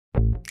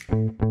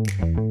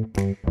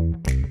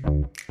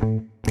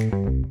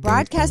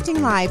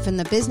Broadcasting live from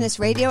the Business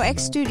Radio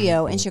X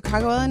studio in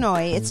Chicago,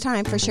 Illinois, it's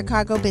time for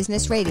Chicago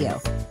Business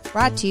Radio.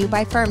 Brought to you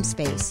by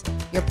FirmSpace,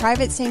 your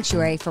private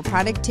sanctuary for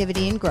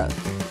productivity and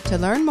growth. To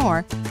learn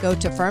more, go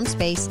to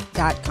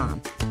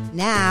firmspace.com.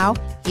 Now,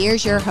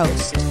 here's your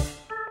host.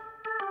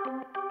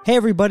 Hey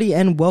everybody,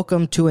 and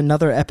welcome to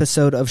another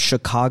episode of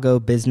Chicago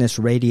Business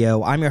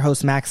Radio. I'm your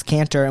host, Max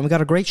Cantor, and we got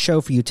a great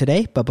show for you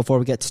today. But before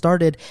we get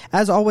started,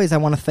 as always, I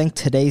want to thank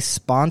today's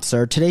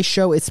sponsor. Today's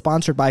show is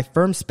sponsored by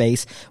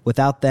FirmSpace.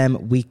 Without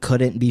them, we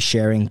couldn't be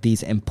sharing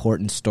these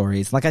important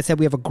stories. Like I said,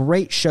 we have a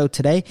great show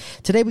today.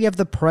 Today, we have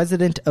the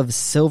president of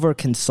Silver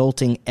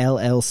Consulting,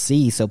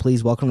 LLC. So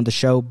please welcome to the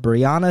show,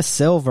 Brianna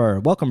Silver.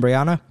 Welcome,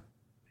 Brianna.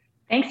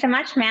 Thanks so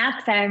much,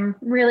 Max. I'm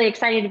really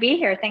excited to be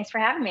here. Thanks for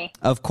having me.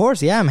 Of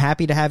course. Yeah, I'm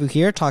happy to have you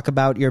here, talk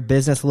about your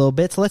business a little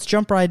bit. So let's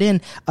jump right in.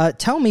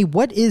 Tell me,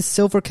 what is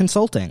Silver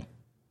Consulting?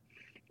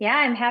 Yeah,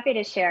 I'm happy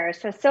to share.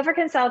 So Silver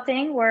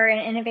Consulting, we're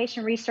an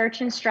innovation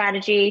research and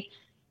strategy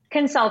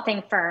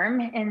consulting firm.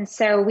 And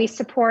so we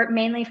support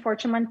mainly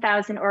Fortune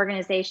 1000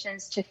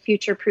 organizations to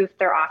future-proof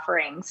their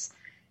offerings.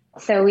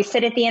 So we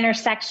sit at the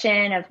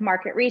intersection of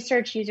market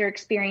research, user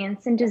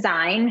experience, and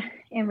design,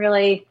 and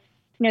really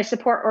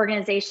support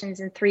organizations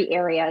in three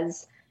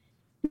areas.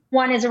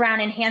 One is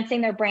around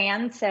enhancing their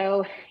brand.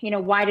 So,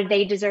 why do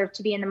they deserve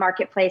to be in the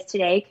marketplace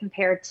today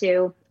compared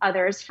to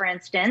others, for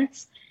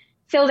instance?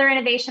 Fill their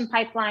innovation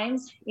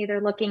pipelines,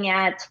 either looking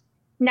at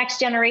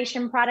next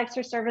generation products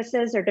or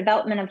services or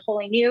development of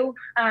wholly new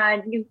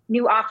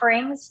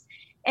offerings.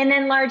 And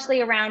then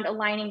largely around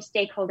aligning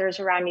stakeholders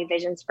around new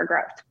visions for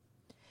growth.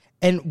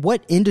 And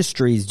what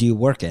industries do you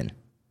work in?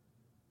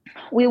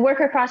 We work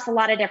across a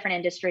lot of different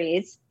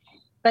industries.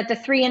 But the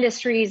three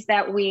industries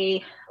that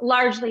we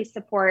largely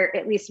support,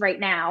 at least right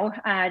now,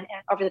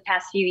 over the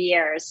past few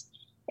years,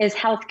 is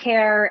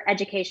healthcare,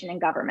 education,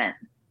 and government.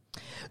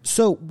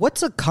 So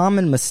what's a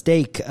common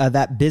mistake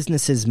that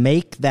businesses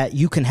make that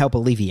you can help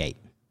alleviate?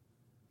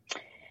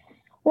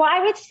 Well,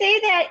 I would say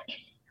that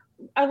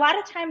a lot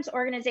of times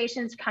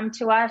organizations come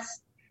to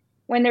us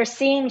when they're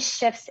seeing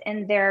shifts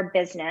in their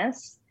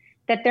business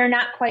that they're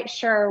not quite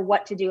sure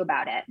what to do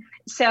about it.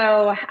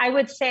 So I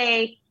would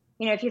say,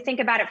 if you think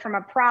about it from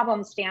a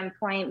problem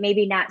standpoint,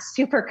 maybe not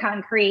super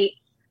concrete,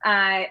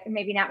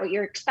 maybe not what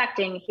you're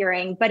expecting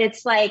hearing, but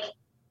it's like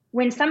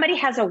when somebody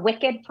has a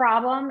wicked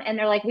problem and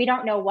they're like, we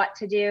don't know what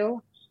to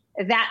do,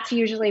 that's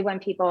usually when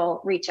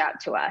people reach out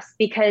to us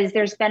because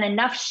there's been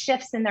enough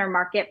shifts in their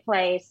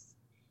marketplace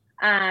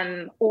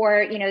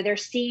or they're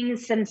seeing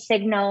some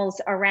signals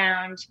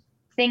around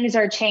things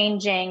are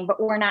changing,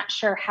 but we're not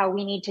sure how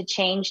we need to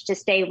change to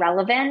stay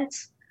relevant.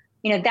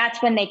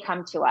 That's when they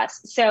come to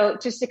us. So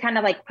just to kind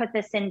of put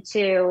this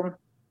into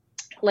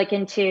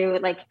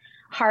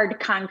hard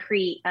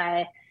concrete,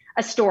 a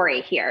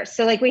story here.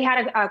 So we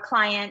had a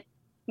client,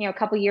 a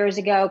couple years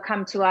ago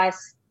come to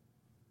us.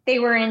 They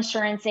were an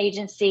insurance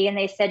agency and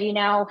they said,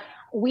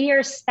 we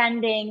are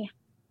spending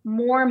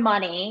more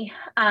money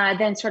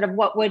than sort of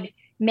what would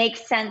make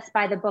sense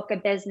by the book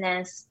of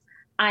business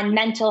on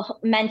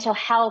mental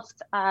health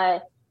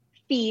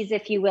fees,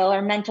 if you will,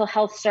 or mental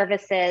health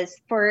services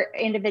for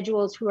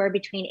individuals who are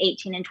between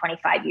 18 and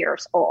 25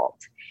 years old.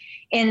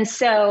 And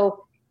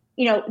so,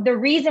 the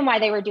reason why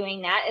they were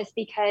doing that is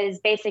because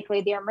basically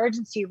the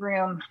emergency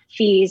room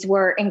fees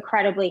were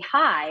incredibly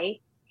high.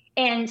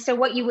 And so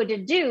what you would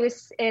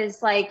deduce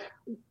is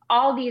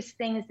all these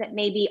things that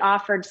may be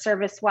offered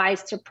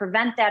service-wise to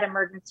prevent that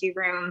emergency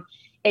room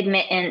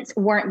admittance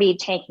weren't being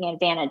taken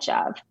advantage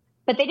of.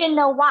 But they didn't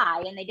know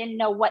why, and they didn't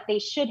know what they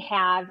should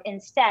have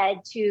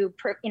instead to,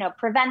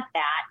 prevent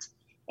that.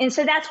 And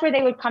so that's where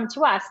they would come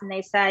to us and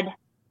they said,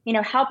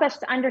 help us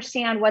to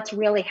understand what's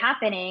really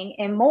happening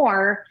and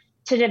more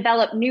to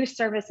develop new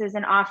services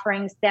and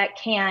offerings that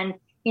can,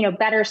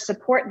 better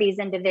support these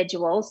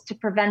individuals to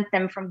prevent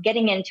them from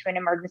getting into an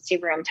emergency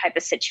room type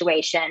of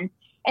situation.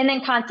 And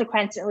then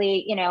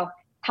consequently,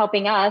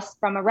 helping us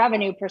from a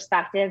revenue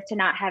perspective to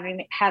not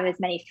have as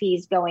many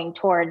fees going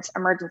towards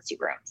emergency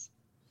rooms.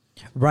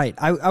 Right.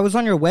 I was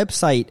on your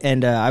website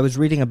and I was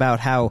reading about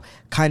how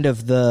kind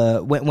of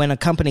when a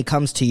company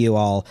comes to you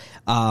all,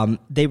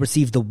 they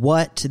receive the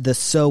what, the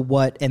so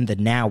what, and the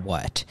now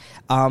what.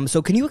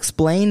 So can you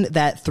explain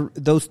that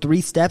those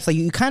three steps?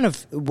 You kind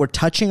of were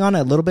touching on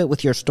it a little bit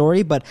with your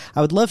story, but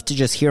I would love to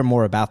just hear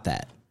more about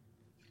that.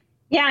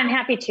 Yeah, I'm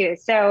happy to.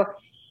 So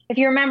if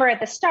you remember at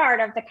the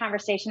start of the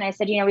conversation, I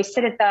said, we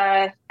sit at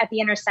the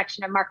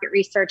intersection of market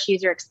research,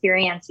 user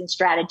experience, and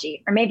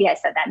strategy. Or maybe I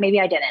said that,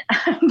 maybe I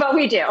didn't, but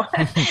we do.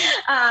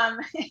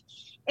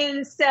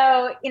 And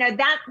so,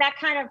 that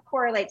kind of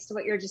correlates to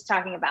what you're just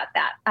talking about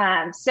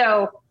that.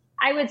 So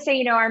I would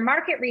say, our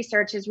market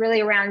research is really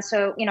around,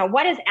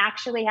 what is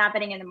actually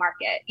happening in the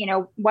market?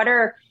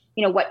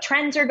 What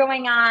trends are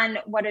going on?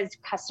 What does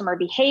customer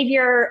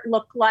behavior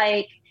look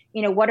like?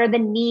 What are the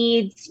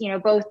needs,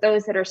 both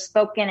those that are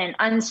spoken and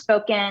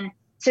unspoken.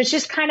 So it's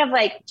just kind of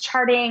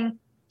charting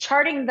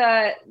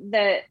the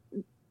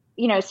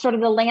sort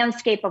of the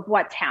landscape of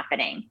what's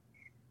happening.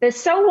 The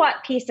so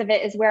what piece of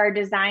it is where our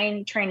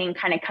design training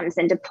kind of comes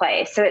into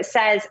play. So it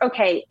says,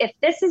 okay, if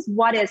this is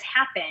what is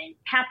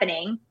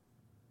happening,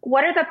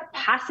 what are the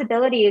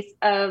possibilities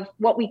of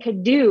what we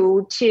could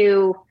do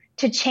to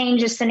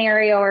change a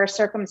scenario or a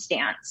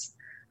circumstance?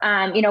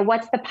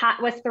 What's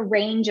the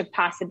range of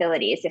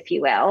possibilities, if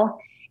you will?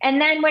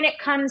 And then when it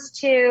comes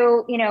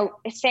to,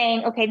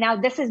 saying, okay, now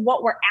this is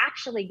what we're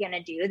actually going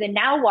to do, the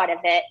now what of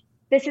it,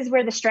 this is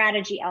where the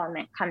strategy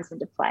element comes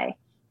into play.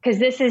 Because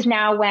this is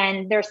now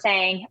when they're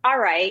saying, all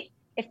right,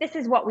 if this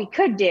is what we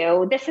could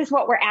do, this is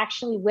what we're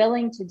actually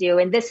willing to do.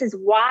 And this is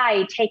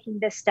why taking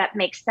this step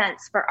makes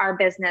sense for our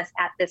business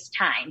at this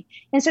time.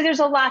 And so there's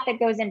a lot that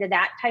goes into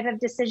that type of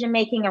decision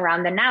making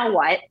around the now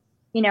what.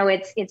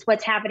 It's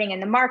what's happening in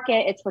the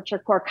market. It's what your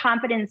core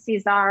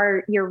competencies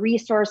are, your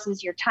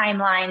resources, your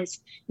timelines,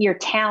 your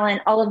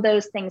talent, all of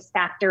those things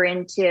factor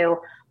into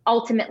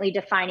ultimately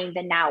defining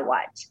the now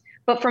what.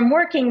 But from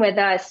working with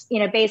us,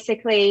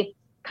 basically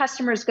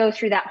customers go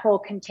through that whole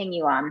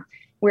continuum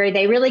where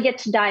they really get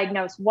to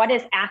diagnose what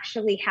is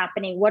actually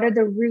happening. What are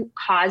the root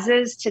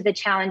causes to the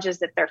challenges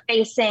that they're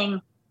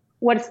facing?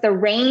 What's the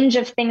range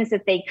of things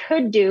that they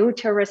could do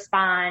to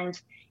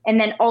respond? And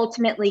then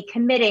ultimately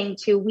committing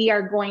to, we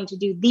are going to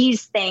do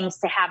these things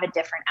to have a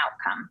different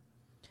outcome.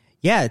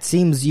 Yeah, it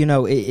seems,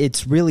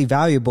 it's really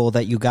valuable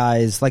that you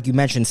guys, like you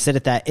mentioned, sit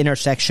at that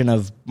intersection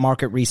of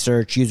market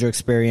research, user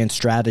experience,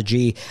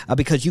 strategy,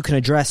 because you can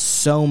address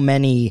so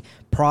many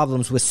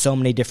problems with so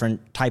many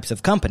different types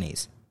of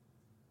companies.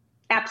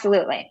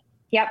 Absolutely.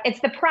 Yep.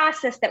 It's the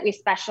process that we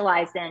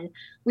specialize in.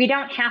 We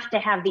don't have to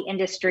have the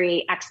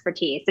industry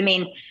expertise. I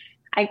mean,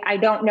 I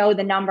don't know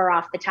the number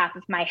off the top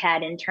of my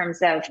head in terms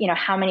of,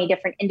 how many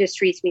different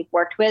industries we've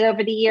worked with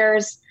over the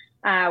years.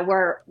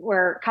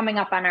 We're coming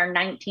up on our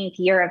 19th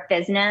year of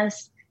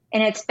business,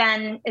 and it's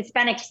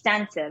been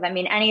extensive. I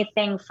mean,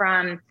 anything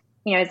from,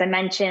 as I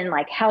mentioned,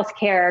 like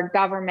healthcare,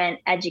 government,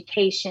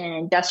 education,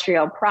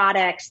 industrial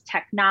products,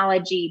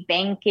 technology,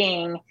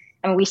 banking.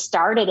 And we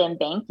started in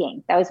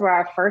banking. Those were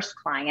our first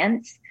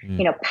clients,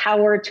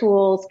 power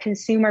tools,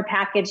 consumer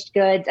packaged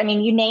goods. I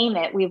mean, you name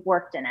it, we've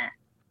worked in it.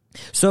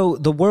 So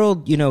the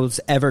world,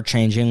 is ever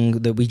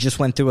changing. That we just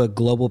went through a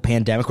global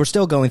pandemic. We're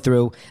still going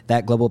through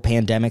that global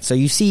pandemic. So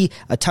you see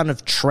a ton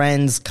of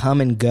trends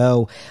come and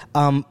go.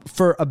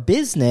 For a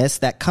business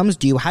that comes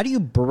to you, how do you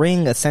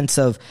bring a sense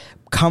of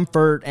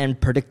comfort and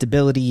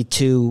predictability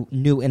to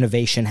new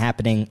innovation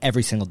happening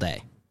every single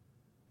day?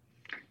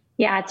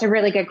 Yeah, it's a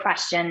really good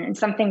question, and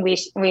something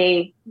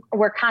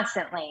we're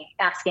constantly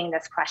asking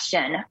this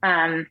question.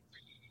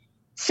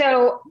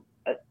 So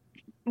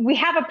we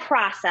have a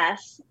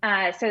process.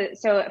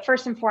 So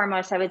first and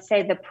foremost, I would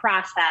say the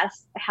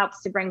process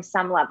helps to bring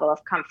some level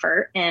of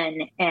comfort.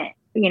 And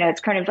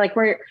it's kind of like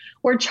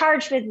we're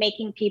charged with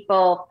making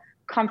people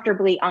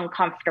comfortably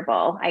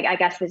uncomfortable, I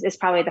guess is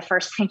probably the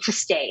first thing to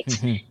state.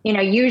 Mm-hmm.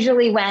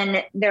 Usually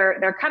when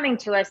they're coming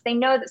to us, they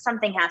know that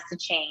something has to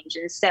change.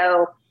 And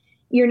so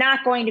you're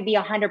not going to be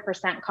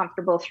 100%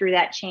 comfortable through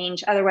that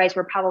change. Otherwise,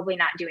 we're probably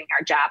not doing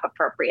our job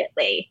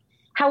appropriately.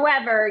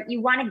 However,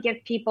 you want to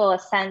give people a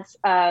sense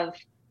of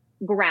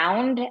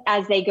ground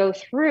as they go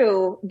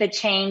through the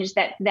change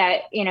that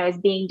is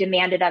being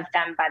demanded of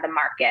them by the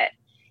market.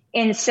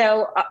 And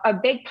so a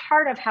big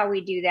part of how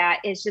we do that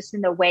is just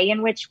in the way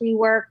in which we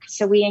work.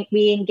 So we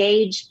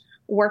engage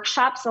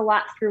workshops a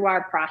lot through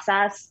our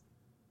process,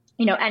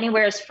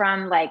 anywhere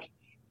from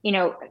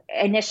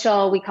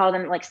initial, we call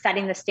them like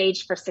setting the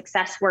stage for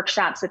success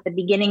workshops at the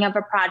beginning of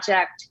a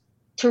project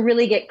to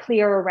really get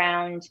clear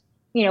around,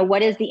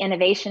 what is the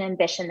innovation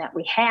ambition that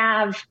we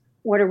have?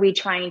 What are we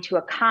trying to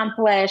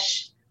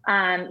accomplish?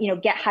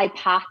 Get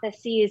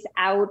hypotheses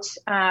out,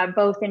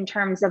 both in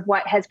terms of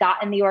what has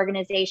gotten the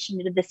organization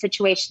into the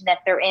situation that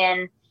they're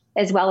in,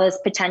 as well as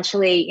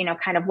potentially,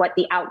 kind of what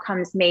the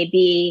outcomes may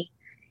be.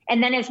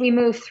 And then as we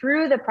move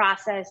through the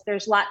process,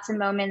 there's lots of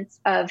moments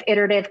of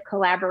iterative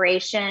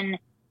collaboration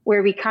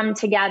where we come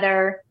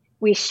together,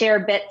 we share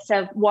bits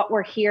of what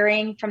we're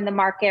hearing from the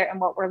market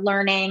and what we're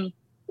learning.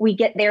 We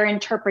get their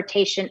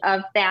interpretation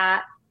of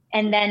that,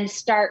 and then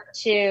start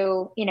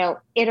to,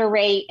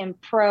 iterate and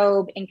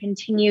probe and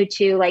continue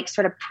to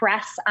sort of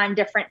press on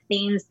different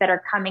themes that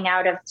are coming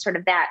out of sort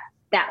of that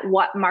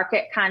what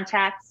market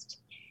context.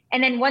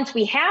 And then once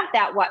we have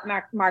that what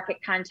market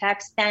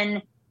context,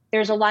 then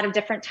there's a lot of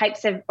different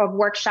types of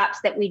workshops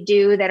that we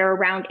do that are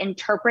around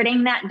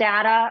interpreting that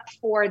data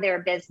for their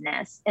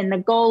business. And the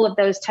goal of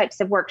those types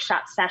of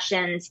workshop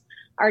sessions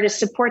are to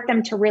support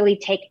them to really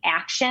take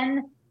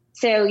action.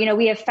 So,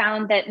 we have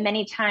found that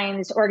many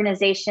times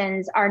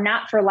organizations are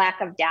not for lack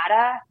of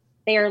data.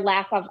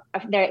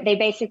 They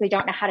basically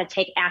don't know how to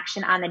take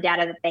action on the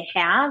data that they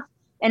have.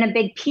 And a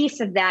big piece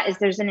of that is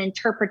there's an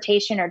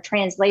interpretation or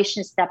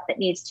translation step that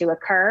needs to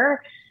occur.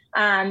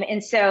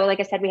 And so, like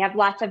I said, we have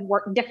lots of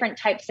different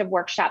types of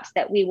workshops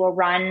that we will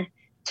run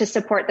to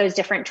support those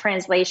different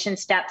translation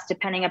steps,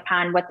 depending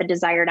upon what the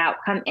desired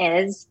outcome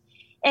is.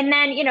 And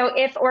then,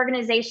 if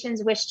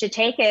organizations wish to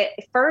take it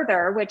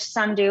further, which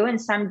some do and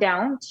some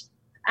don't,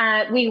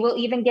 We will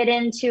even get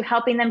into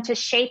helping them to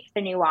shape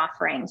the new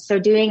offerings. So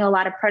doing a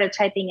lot of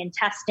prototyping and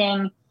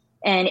testing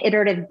and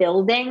iterative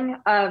building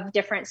of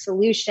different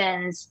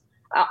solutions,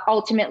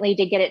 ultimately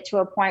to get it to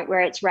a point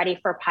where it's ready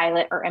for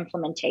pilot or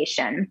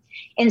implementation.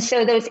 And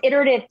so those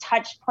iterative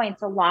touch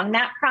points along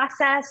that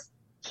process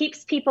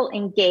keeps people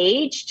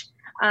engaged.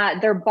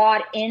 They're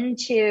bought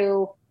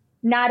into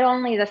not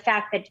only the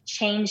fact that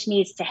change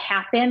needs to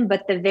happen,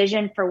 but the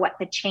vision for what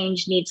the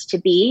change needs to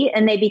be,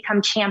 and they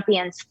become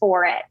champions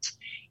for it.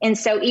 And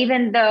so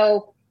even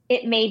though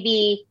it may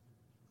be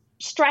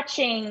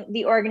stretching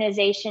the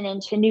organization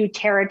into new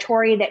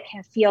territory that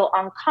can feel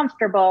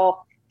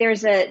uncomfortable,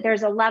 there's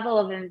a level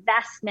of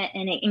investment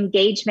and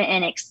engagement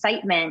and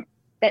excitement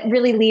that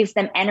really leaves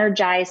them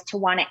energized to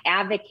want to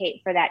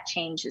advocate for that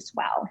change as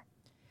well.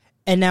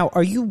 And now,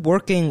 are you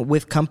working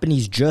with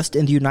companies just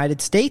in the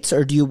United States,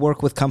 or do you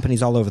work with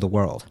companies all over the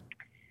world?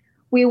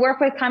 We work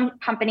with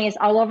companies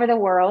all over the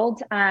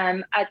world.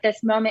 At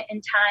this moment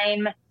in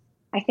time,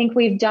 I think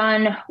we've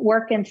done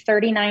work in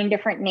 39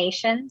 different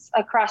nations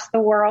across the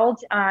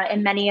world,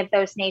 and many of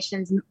those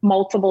nations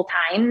multiple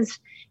times.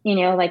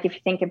 Like if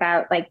you think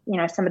about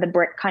some of the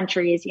BRIC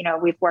countries,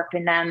 we've worked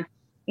with them,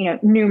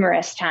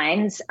 numerous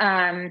times.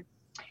 I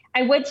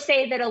would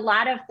say that a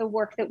lot of the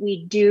work that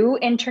we do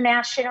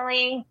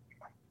internationally,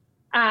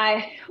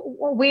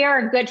 we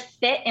are a good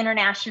fit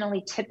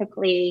internationally,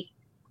 typically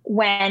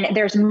when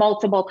there's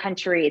multiple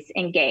countries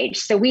engaged.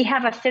 So we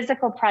have a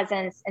physical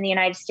presence in the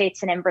United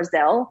States and in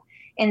Brazil.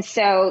 And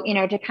so,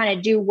 to kind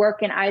of do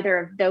work in either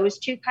of those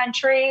two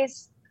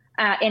countries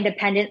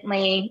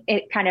independently,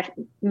 it kind of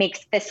makes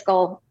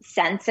fiscal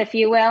sense, if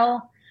you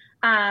will.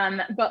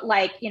 But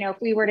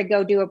if we were to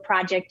go do a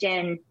project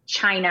in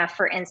China,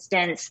 for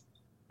instance,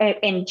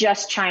 in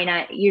just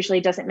China, it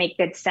usually doesn't make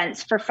good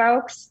sense for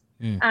folks.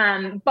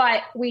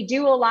 But we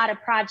do a lot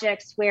of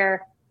projects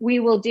where we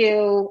will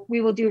do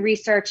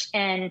research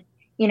in,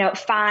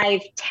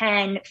 5,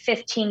 10,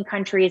 15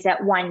 countries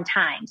at one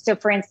time. So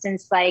for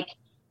instance,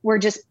 we're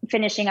just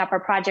finishing up a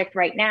project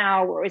right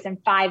now where it was in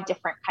 5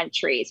 different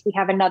countries. We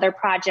have another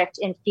project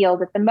in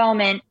field at the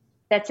moment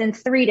that's in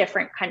 3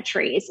 different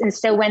countries. And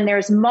so when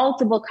there's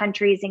multiple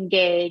countries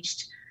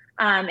engaged,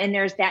 and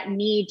there's that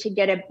need to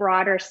get a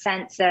broader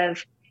sense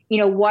of,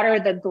 what are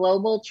the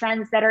global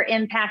trends that are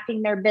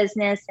impacting their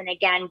business? And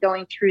again,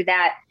 going through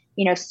that,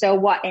 so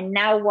what and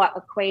now what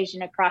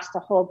equation across the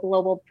whole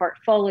global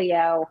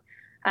portfolio,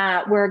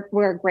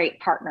 we're a great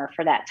partner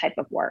for that type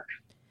of work.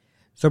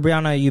 So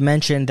Brianna, you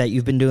mentioned that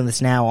you've been doing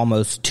this now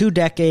almost 2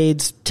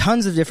 decades,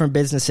 tons of different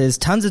businesses,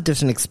 tons of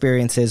different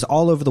experiences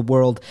all over the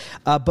world.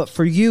 But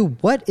for you,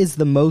 what is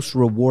the most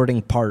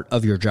rewarding part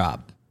of your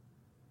job?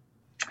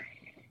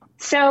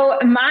 So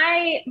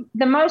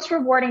the most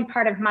rewarding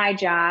part of my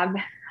job,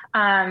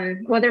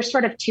 there's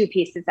sort of 2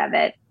 pieces of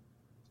it.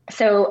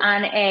 So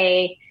on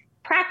a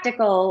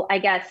practical,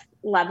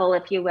 level,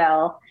 if you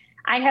will,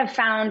 I have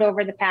found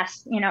over the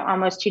past,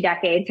 almost 2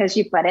 decades, as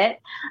you put it,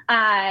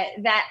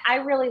 that I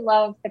really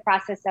love the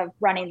process of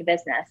running the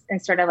business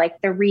and sort of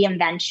the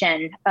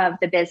reinvention of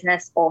the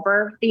business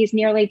over these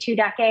nearly 2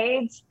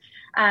 decades.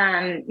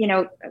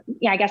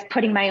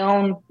 Putting my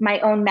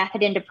own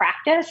method into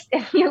practice,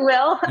 if you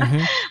will,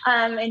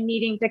 and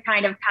needing to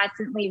kind of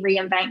constantly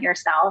reinvent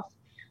yourself.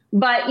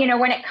 But,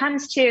 when it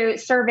comes to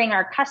serving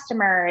our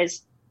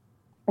customers,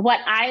 what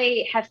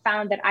I have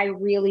found that I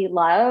really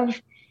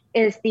love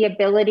is the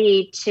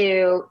ability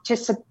to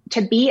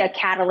be a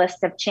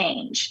catalyst of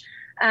change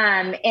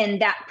in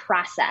that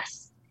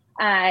process.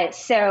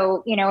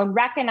 So,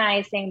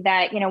 recognizing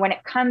that, when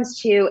it comes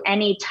to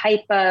any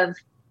type of,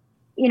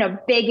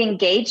 big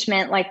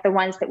engagement like the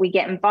ones that we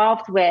get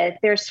involved with,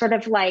 there's sort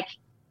of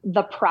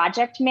the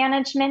project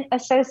management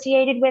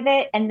associated with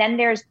it. And then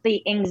there's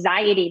the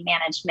anxiety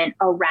management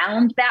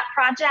around that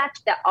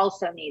project that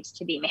also needs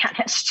to be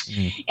managed.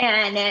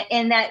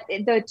 And that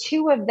the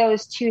two of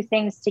those 2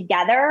 things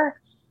together,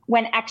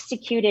 when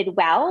executed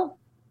well,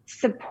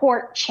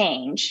 support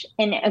change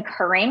in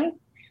occurring.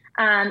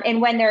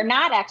 And when they're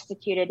not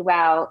executed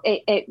well,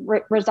 it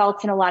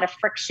results in a lot of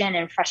friction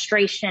and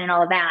frustration and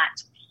all of that.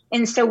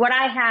 And so what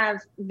I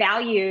have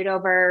valued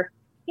over,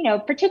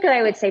 particularly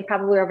I would say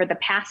probably over the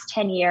past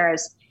 10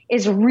 years,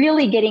 is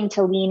really getting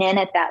to lean in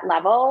at that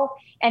level.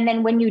 And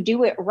then when you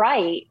do it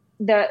right,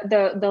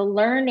 the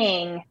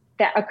learning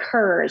that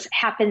occurs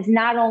happens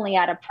not only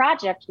at a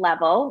project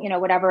level,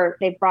 whatever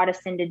they've brought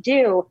us in to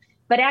do,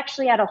 but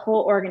actually at a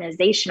whole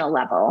organizational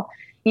level.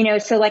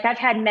 So I've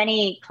had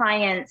many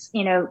clients,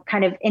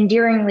 kind of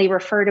endearingly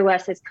refer to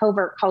us as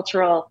covert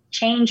cultural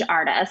change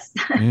artists.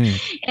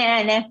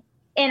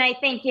 And I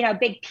think, a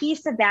big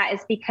piece of that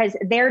is because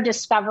they're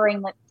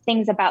discovering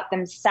things about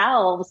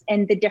themselves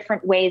and the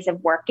different ways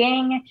of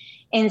working.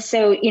 And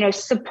so,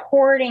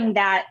 supporting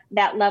that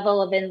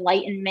level of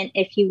enlightenment,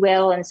 if you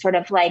will, and sort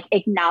of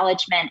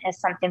acknowledgement is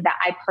something that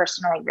I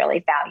personally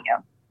really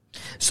value.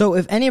 So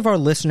if any of our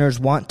listeners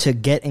want to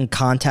get in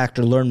contact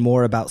or learn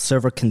more about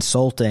Silver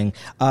Consulting,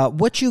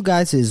 what's you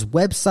guys'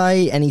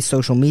 website, any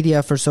social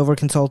media for Silver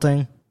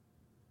Consulting?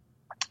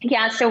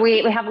 Yeah, so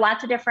we have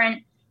lots of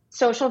different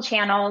social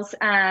channels.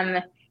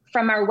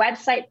 From our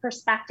website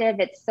perspective,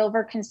 it's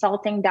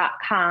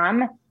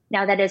sylverconsulting.com.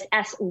 Now that is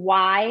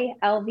SYLVER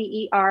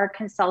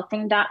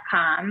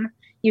consulting.com.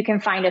 You can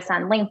find us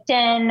on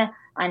LinkedIn,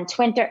 on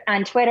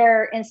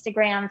Twitter,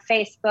 Instagram,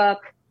 Facebook.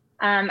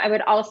 I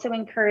would also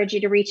encourage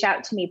you to reach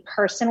out to me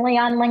personally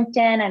on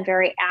LinkedIn. I'm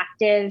very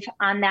active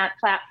on that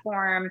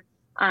platform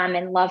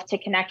and love to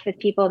connect with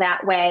people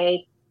that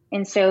way.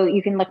 And so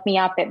you can look me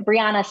up at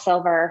Brianna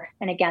Sylver.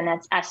 And again,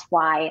 that's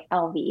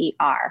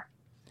SYLVER.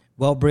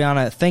 Well,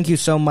 Brianna, thank you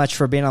so much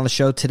for being on the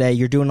show today.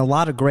 You're doing a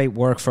lot of great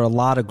work for a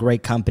lot of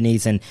great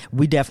companies, and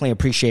we definitely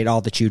appreciate all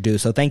that you do.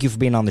 So thank you for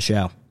being on the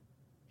show.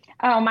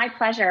 Oh, my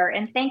pleasure.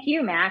 And thank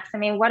you, Max. I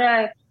mean, what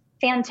a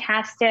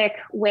fantastic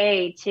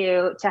way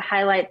to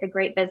highlight the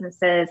great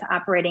businesses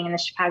operating in the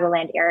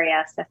Chicagoland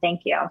area. So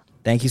thank you.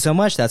 Thank you so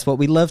much. That's what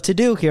we love to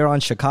do here on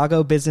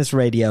Chicago Business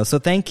Radio. So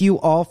thank you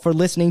all for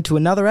listening to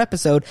another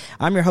episode.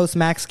 I'm your host,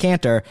 Max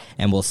Cantor,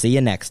 and we'll see you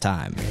next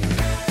time.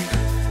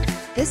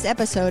 This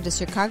episode of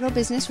Chicago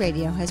Business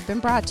Radio has been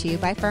brought to you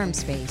by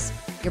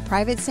FirmSpace, your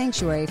private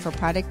sanctuary for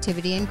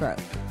productivity and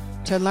growth.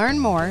 To learn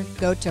more,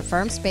 go to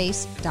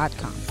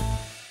firmspace.com.